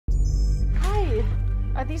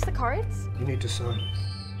Are these the cards? You need to sign.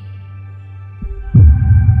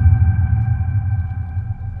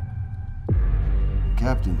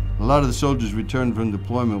 Captain, a lot of the soldiers returned from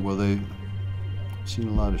deployment. Well, they've seen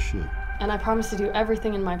a lot of shit. And I promise to do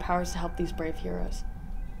everything in my powers to help these brave heroes.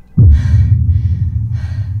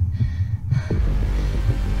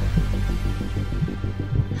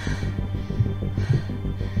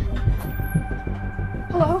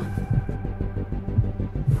 Hello?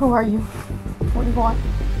 Who are you? What do you want?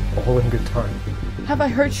 All in good time. Have I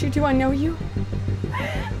hurt you? Do I know you?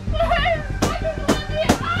 Yeah,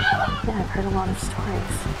 I've heard a lot of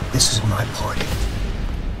stories. This is my party,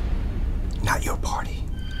 not your party.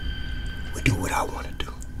 We do what I want to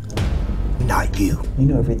do, not you. You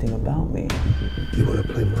know everything about me. You want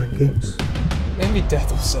to play mind games? Maybe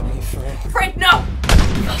death will set me free. Frank, no!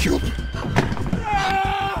 Kill.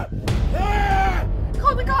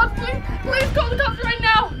 Call the cops, please! Please call the cops right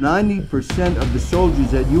now! 90% of the soldiers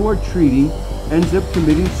that you are treating ends up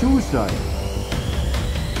committing suicide.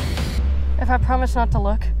 If I promise not to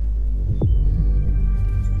look,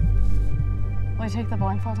 will you take the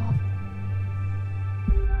blindfold off?